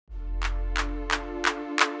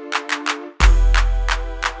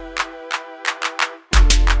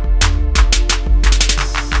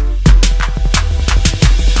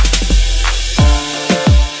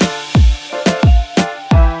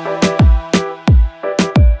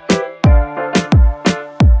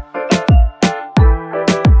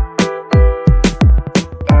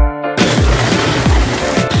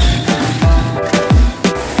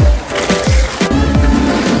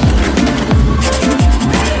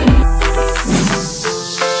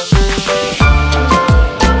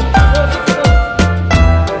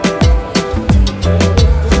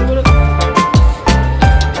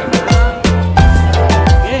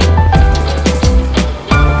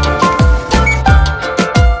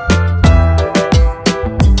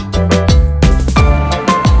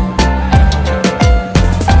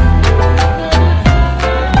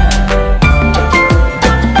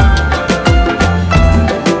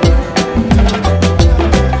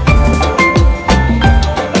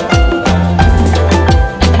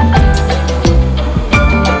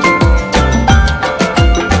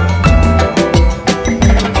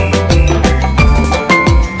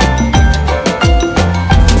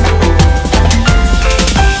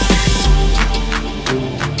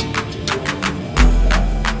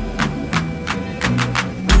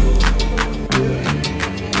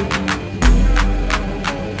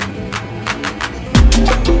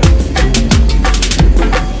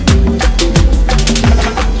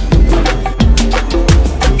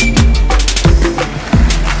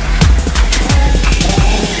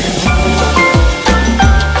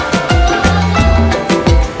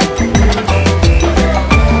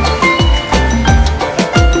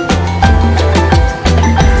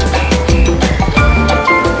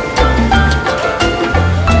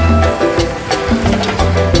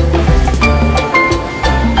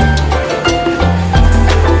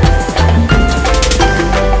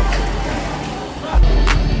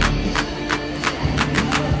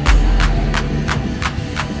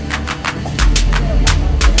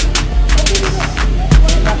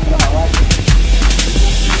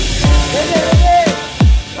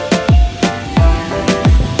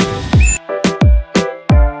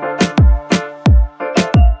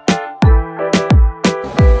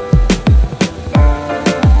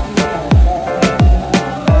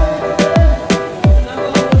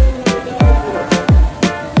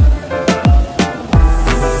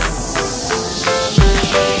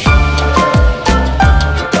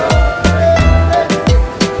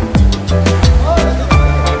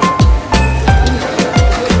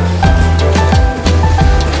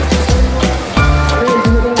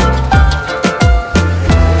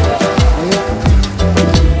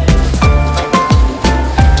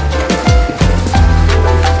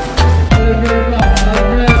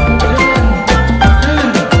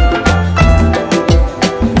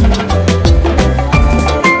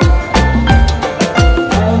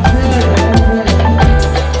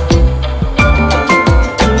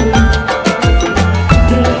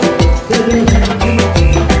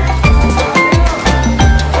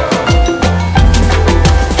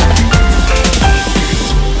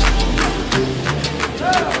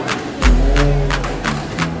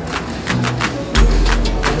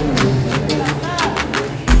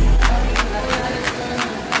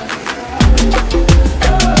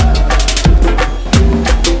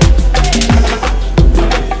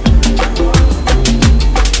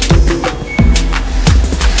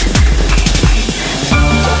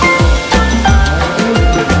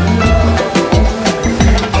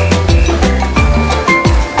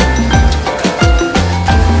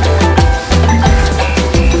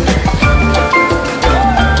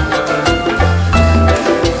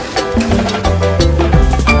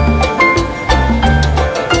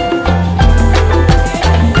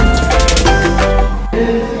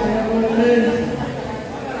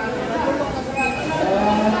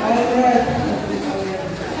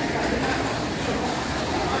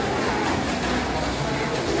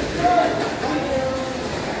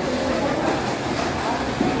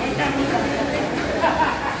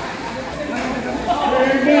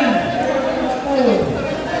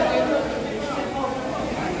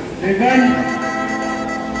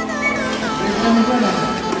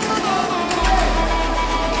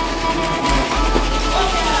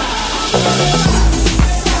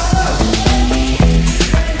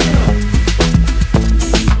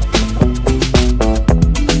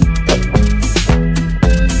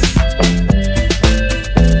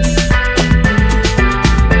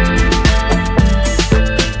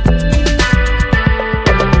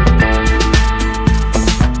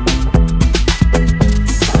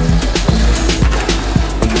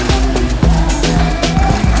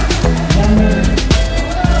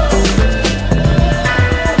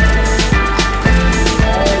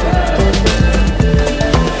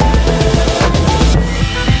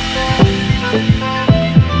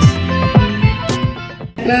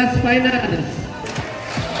Class finals.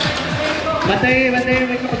 Batay,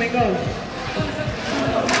 may go.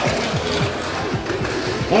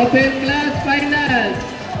 Open class finals.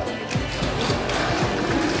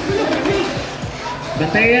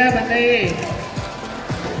 Batay.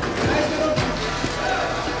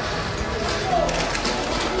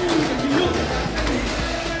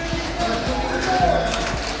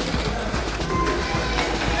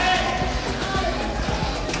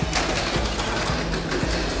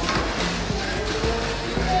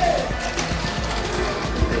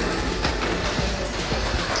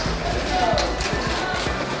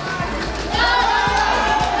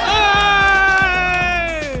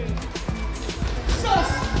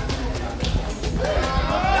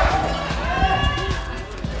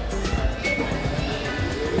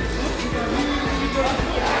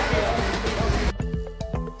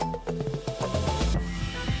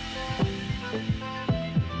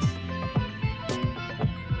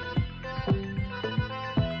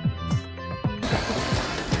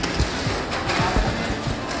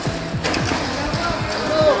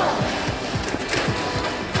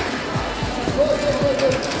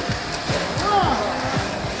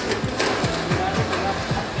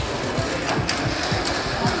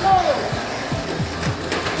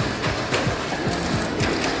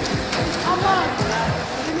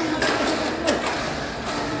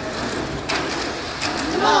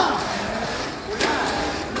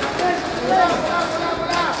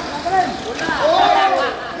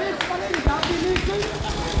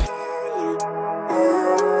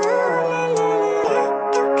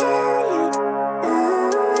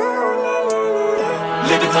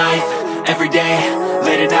 Living life, everyday,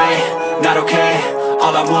 late at night, not okay.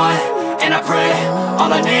 All I want, and I pray,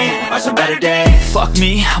 all I need are some better days. Fuck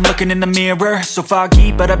me, I'm looking in the mirror, so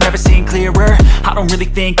foggy, but I've never seen clearer. I don't really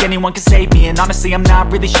think anyone can save me, and honestly I'm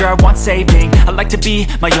not really sure I want saving. I like to be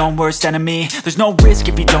my own worst enemy. There's no risk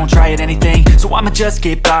if you don't try at anything, so I'ma just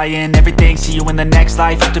keep buying everything. See you in the next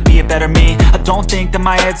life, have to be a better me. I don't think that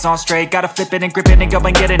my head's on straight, gotta flip it and grip it and go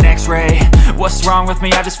and get an x-ray. What's wrong with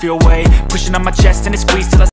me? I just feel weight pushing on my chest and it squeezes till I